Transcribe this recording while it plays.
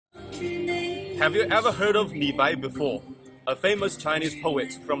Have you ever heard of Li Bai before? A famous Chinese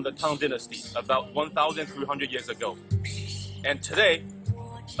poet from the Tang Dynasty about 1,300 years ago. And today,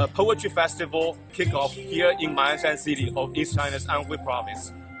 a poetry festival kicked off here in Ma'anshan city of East China's Anhui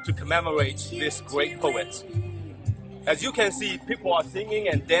province to commemorate this great poet. As you can see, people are singing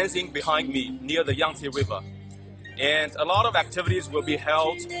and dancing behind me near the Yangtze River. And a lot of activities will be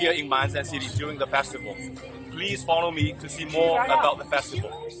held here in Ma'anshan city during the festival. Please follow me to see more about the festival.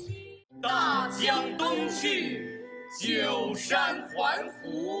 大江东去，九山环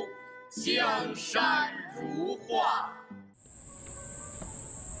湖，江山如画。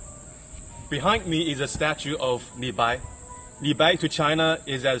 Behind me is a statue of Li Bai. Li Bai to China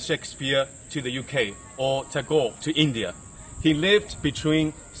is as Shakespeare to the UK or Tagore to India. He lived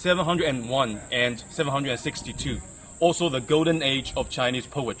between 701 and 762, also the golden age of Chinese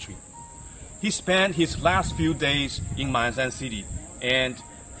poetry. He spent his last few days in Ma'anshan city, and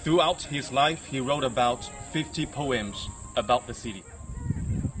throughout his life he wrote about 50 poems about the city.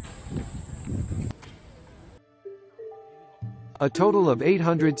 A total of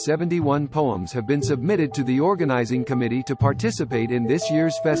 871 poems have been submitted to the organizing committee to participate in this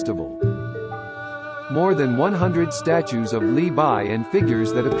year's festival. More than 100 statues of Li Bai and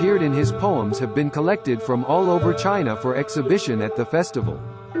figures that appeared in his poems have been collected from all over China for exhibition at the festival.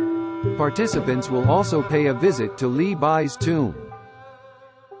 Participants will also pay a visit to Li Bai's tomb.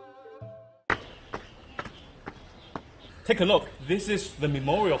 Take a look, this is the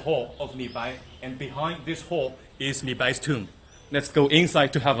memorial hall of Li Bai, and behind this hall is Li Bai's tomb. Let's go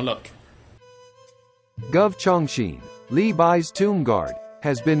inside to have a look. Gov Chongxin, Li Bai's tomb guard,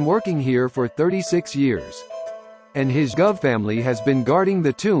 has been working here for 36 years. And his Gov family has been guarding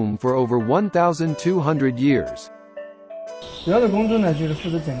the tomb for over 1,200 years. 主要的工作呢，就是负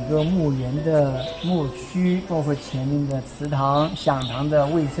责整个墓园的墓区，包括前面的祠堂、享堂的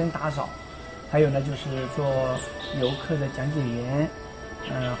卫生打扫，还有呢就是做游客的讲解员，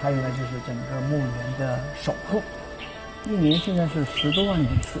还有呢就是整个墓园的守护。一年现在是10多万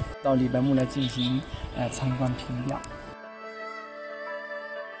人次到李白墓来进行参观凭吊。